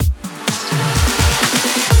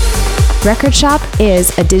Record Shop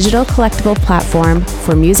is a digital collectible platform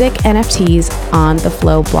for music NFTs on the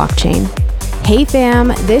Flow blockchain. Hey fam,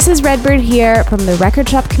 this is Redbird here from the Record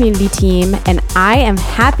Shop community team, and I am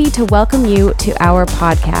happy to welcome you to our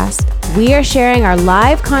podcast. We are sharing our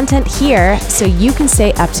live content here so you can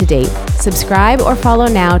stay up to date. Subscribe or follow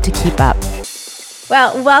now to keep up.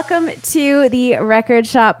 Well, welcome to the Record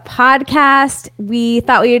Shop podcast. We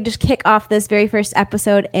thought we would just kick off this very first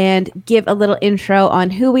episode and give a little intro on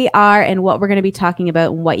who we are and what we're going to be talking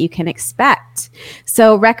about and what you can expect.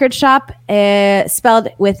 So Record Shop, spelled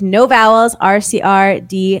with no vowels,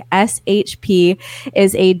 RCRDSHP,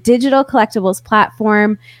 is a digital collectibles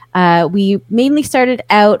platform. We mainly started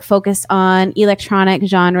out focused on electronic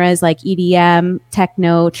genres like EDM,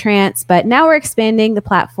 techno, trance, but now we're expanding the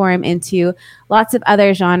platform into lots of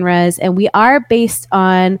other genres, and we are based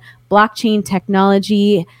on blockchain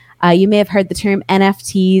technology. You may have heard the term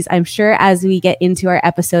NFTs. I'm sure as we get into our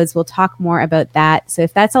episodes, we'll talk more about that. So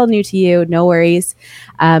if that's all new to you, no worries.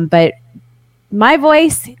 But my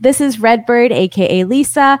voice, this is Redbird, aka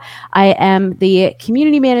Lisa. I am the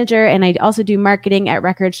community manager and I also do marketing at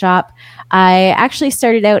Record Shop. I actually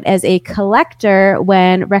started out as a collector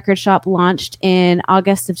when Record Shop launched in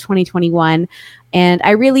August of 2021. And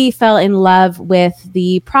I really fell in love with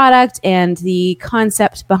the product and the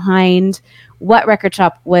concept behind what Record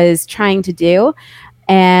Shop was trying to do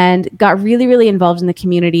and got really, really involved in the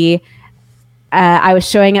community. I was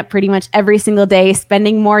showing up pretty much every single day,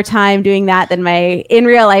 spending more time doing that than my in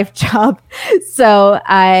real life job. So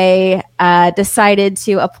I decided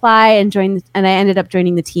to apply and join, and I ended up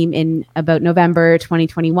joining the team in about November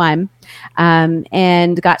 2021,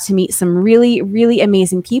 and got to meet some really, really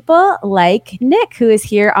amazing people like Nick, who is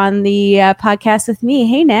here on the podcast with me.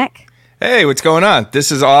 Hey, Nick. Hey, what's going on?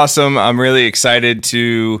 This is awesome. I'm really excited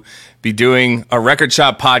to be doing a Record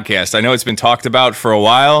Shop podcast. I know it's been talked about for a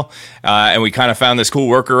while, and we kind of found this cool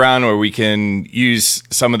workaround where we can use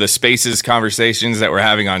some of the Spaces conversations that we're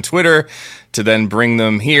having on Twitter to then bring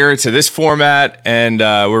them here to this format, and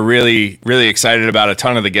we're really, really excited about a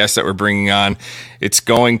ton of the guests that we're bringing on. It's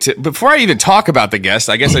going to, before I even talk about the guests,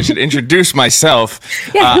 I guess I should introduce myself.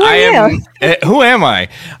 Yeah, who are you? Who am I?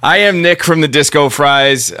 I am Nick from the Disco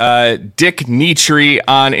Fries, Dick Nietri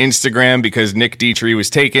on Instagram because Nick Dietrich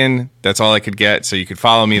was taken. That's all I could get, so you could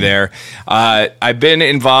follow me there. I've been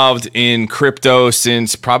involved in crypto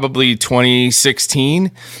since probably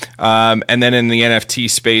 2016, and then in the NFT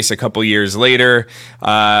space a couple years later.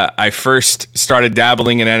 I first started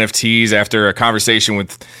dabbling in NFTs after a conversation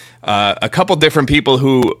with a couple different people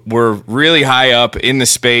who were really high up in the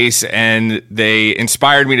space, and they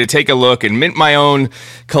inspired me to take a look and mint my own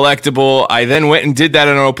collectible. I then went and did that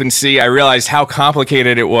on OpenSea. I realized how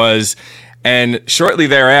complicated it was, and shortly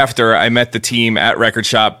thereafter, I met the team at Record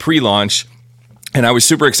Shop pre-launch, and I was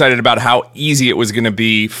super excited about how easy it was going to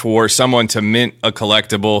be for someone to mint a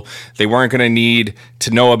collectible. They weren't going to need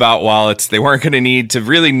to know about wallets. They weren't going to need to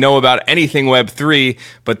really know about anything Web3,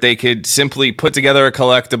 but they could simply put together a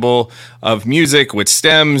collectible of music with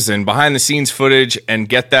stems and behind-the-scenes footage and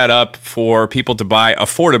get that up for people to buy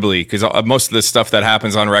affordably, because most of the stuff that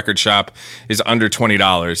happens on Record Shop is under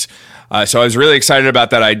 $20. So I was really excited about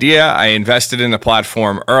that idea. I invested in the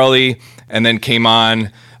platform early and then came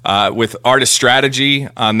on with artist strategy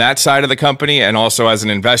on that side of the company and also as an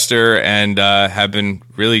investor, and have been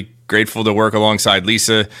really grateful to work alongside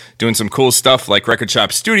Lisa doing some cool stuff like Record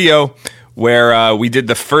Shop Studio, where we did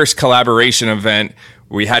the first collaboration event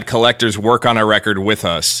where we had collectors work on a record with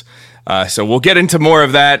us. So we'll get into more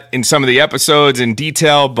of that in some of the episodes in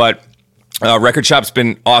detail, but Record Shop's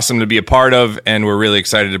been awesome to be a part of, and we're really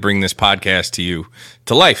excited to bring this podcast to you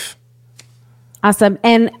to life. Awesome.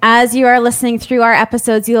 And as you are listening through our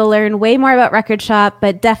episodes, you'll learn way more about Record Shop,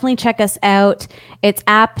 but definitely check us out. It's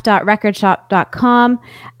app.recordshop.com.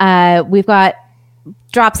 We've got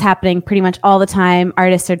drops happening pretty much all the time.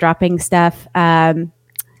 Artists are dropping stuff.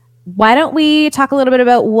 Why don't we talk a little bit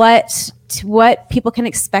about what people can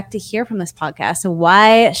expect to hear from this podcast? So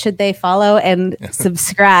why should they follow and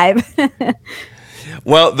subscribe?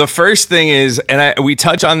 Well, the first thing is, and we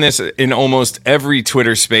touch on this in almost every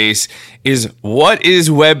Twitter space, is what is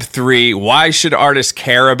Web3? Why should artists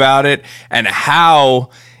care about it? And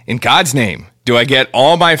how, in God's name, do I get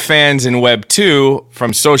all my fans in Web2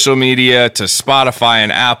 from social media to Spotify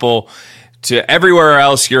and Apple to everywhere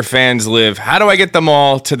else your fans live? How do I get them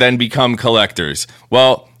all to then become collectors?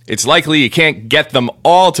 Well, it's likely you can't get them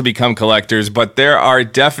all to become collectors, but there are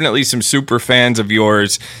definitely some super fans of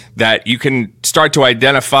yours that you can start to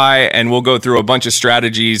identify, and we'll go through a bunch of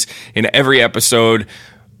strategies in every episode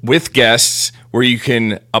with guests where you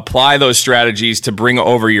can apply those strategies to bring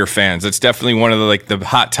over your fans. That's definitely one of the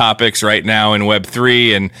hot topics right now in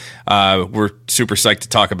Web3, and we're super psyched to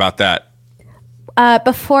talk about that.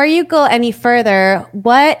 Before you go any further,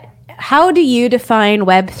 how do you define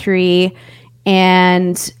Web3,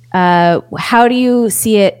 and how do you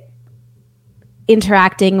see it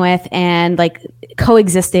interacting with and like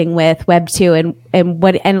coexisting with Web 2,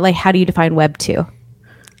 and how do you define Web 2?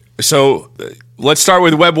 So let's start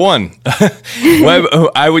with Web 1.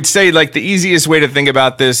 I would say like the easiest way to think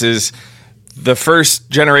about this is the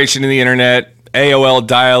first generation of the internet, AOL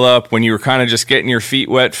dial-up, when you were kind of just getting your feet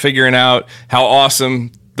wet, figuring out how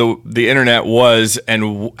awesome the internet was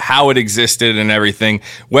and how it existed and everything.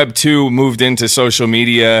 Web 2 moved into social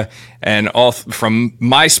media and all from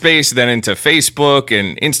MySpace, then into Facebook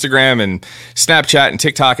and Instagram and Snapchat and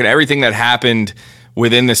TikTok and everything that happened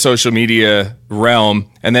within the social media realm.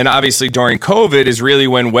 And then obviously during COVID is really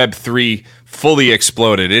when Web 3 fully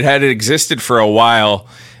exploded. It had existed for a while,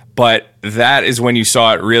 but that is when you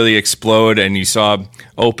saw it really explode, and you saw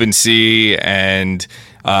OpenSea and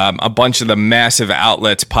a bunch of the massive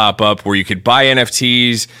outlets pop up where you could buy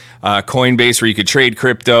NFTs, Coinbase where you could trade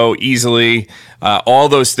crypto easily. All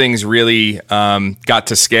those things really got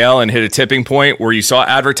to scale and hit a tipping point where you saw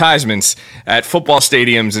advertisements at football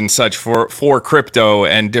stadiums and such for crypto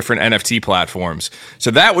and different NFT platforms.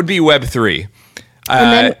 So that would be Web3.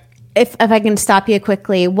 And then if I can stop you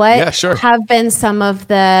quickly, what have been some of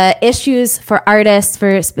the issues for artists,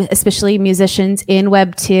 for especially musicians in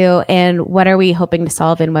Web 2, and what are we hoping to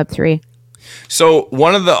solve in Web 3? So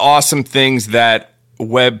one of the awesome things that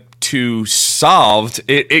Web 2 solved,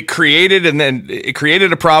 it created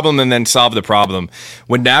a problem and then solved the problem.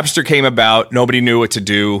 When Napster came about, nobody knew what to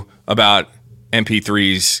do about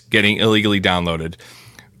MP3s getting illegally downloaded.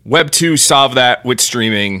 Web 2 solved that with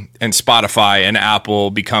streaming and Spotify and Apple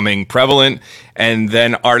becoming prevalent, and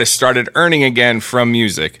then artists started earning again from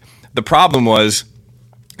music. The problem was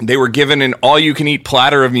they were given an all-you-can-eat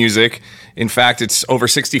platter of music. In fact, it's over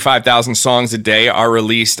 65,000 songs a day are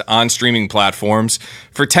released on streaming platforms.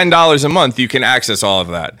 For $10 a month, you can access all of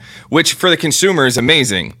that, which for the consumer is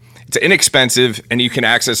amazing. It's inexpensive, and you can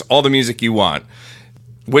access all the music you want,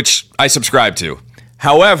 which I subscribe to.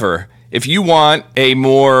 However, if you want a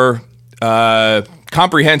more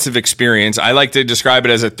comprehensive experience, I like to describe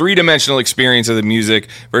it as a three-dimensional experience of the music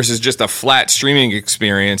versus just a flat streaming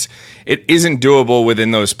experience. It isn't doable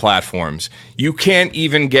within those platforms. You can't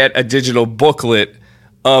even get a digital booklet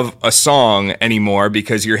of a song anymore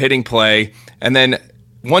because you're hitting play, and then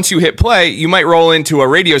once you hit play, you might roll into a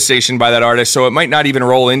radio station by that artist, so it might not even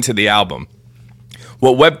roll into the album.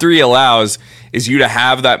 What Web3 allows is you to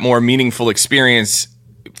have that more meaningful experience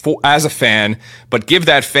as a fan, but give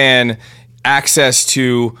that fan access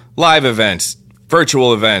to live events,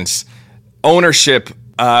 virtual events, ownership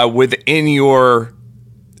within your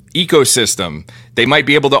ecosystem. They might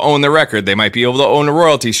be able to own the record. They might be able to own a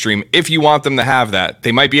royalty stream if you want them to have that.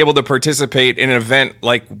 They might be able to participate in an event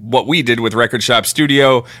like what we did with Record Shop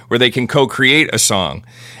Studio, where they can co-create a song.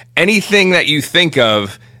 Anything that you think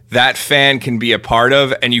of, that fan can be a part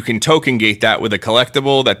of, and you can token gate that with a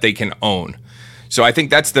collectible that they can own. So I think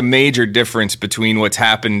that's the major difference between what's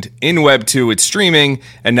happened in Web 2 with streaming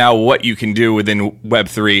and now what you can do within Web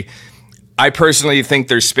 3. I personally think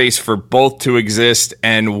there's space for both to exist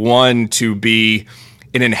and one to be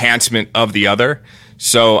an enhancement of the other.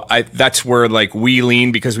 So that's where we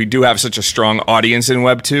lean, because we do have such a strong audience in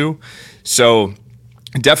Web 2. So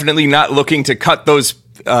definitely not looking to cut those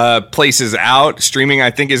places out. Streaming,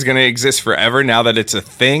 I think, is going to exist forever now that it's a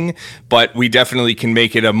thing, but we definitely can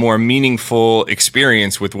make it a more meaningful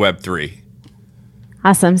experience with Web 3.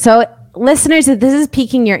 Awesome. So listeners, if this is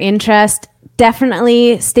piquing your interest,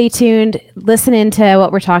 definitely stay tuned, listen into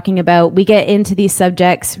what we're talking about. We get into these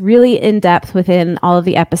subjects really in depth within all of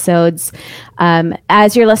the episodes.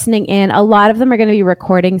 As you're listening in, a lot of them are going to be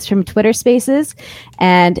recordings from Twitter Spaces,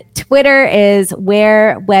 and Twitter is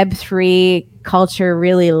where Web3 culture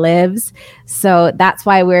really lives. So that's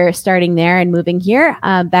why we're starting there and moving here.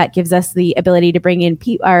 That gives us the ability to bring in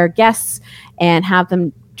our guests and have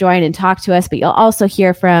them join and talk to us. But you'll also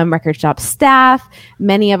hear from Record Shop staff,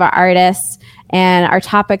 many of our artists, and our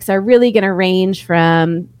topics are really going to range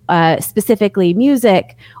from specifically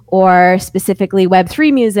music, or specifically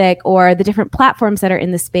Web3 music, or the different platforms that are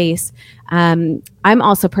in the space. I'm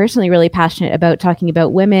also personally really passionate about talking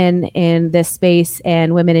about women in this space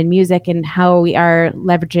and women in music and how we are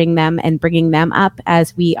leveraging them and bringing them up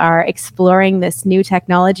as we are exploring this new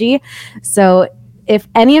technology. So if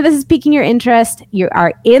any of this is piquing your interest, you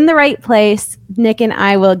are in the right place. Nick and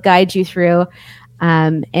I will guide you through.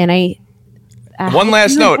 And One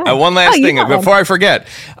last thing go ahead. before I forget.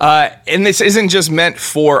 And this isn't just meant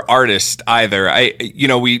for artists either.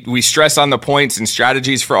 We stress on the points and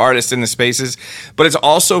strategies for artists in the spaces, but it's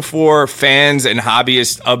also for fans and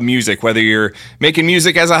hobbyists of music, whether you're making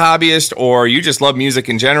music as a hobbyist or you just love music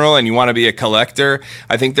in general and you want to be a collector.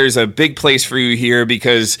 I think there's a big place for you here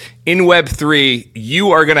because in Web3,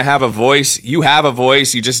 you are going to have a voice. You have a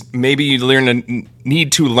voice. Maybe you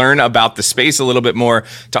need to learn about the space a little bit more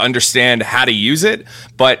to understand how to use it.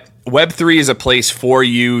 But Web3 is a place for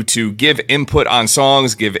you to give input on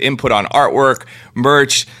songs, give input on artwork,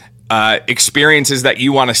 merch, experiences that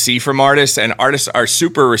you want to see from artists. And artists are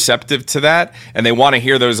super receptive to that and they want to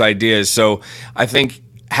hear those ideas. So I think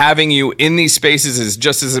having you in these spaces is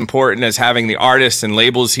just as important as having the artists and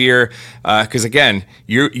labels here. Because again,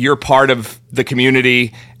 you're part of the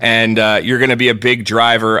community and you're going to be a big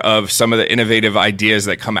driver of some of the innovative ideas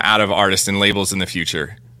that come out of artists and labels in the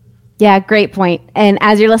future. Yeah, great point. And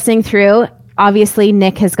as you're listening through, obviously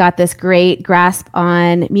Nick has got this great grasp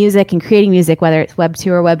on music and creating music, whether it's Web 2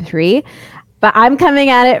 or Web 3. But I'm coming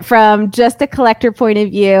at it from just a collector point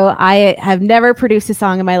of view. I have never produced a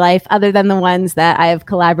song in my life other than the ones that I have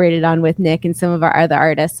collaborated on with Nick and some of our other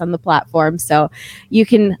artists on the platform. So you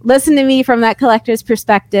can listen to me from that collector's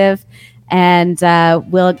perspective and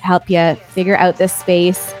we'll help you figure out this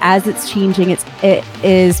space as it's changing. It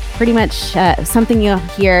is pretty much something you'll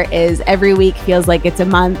hear is every week feels like it's a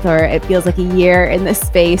month or it feels like a year in this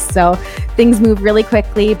space. So things move really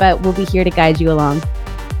quickly, but we'll be here to guide you along.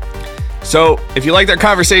 So if you like our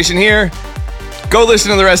conversation here, go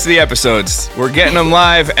listen to the rest of the episodes. We're getting them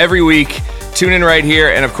live every week. Tune in right here.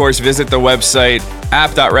 And of course, visit the website,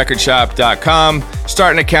 app.recordshop.com.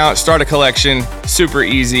 Start an account, start a collection. Super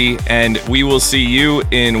easy. And we will see you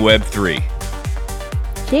in Web3.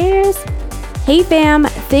 Cheers. Hey fam,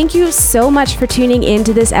 thank you so much for tuning in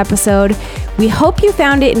to this episode. We hope you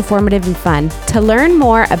found it informative and fun. To learn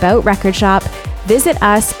more about Record Shop, visit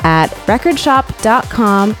us at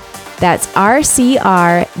recordshop.com. That's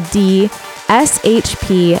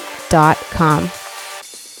RCRDSHP.com.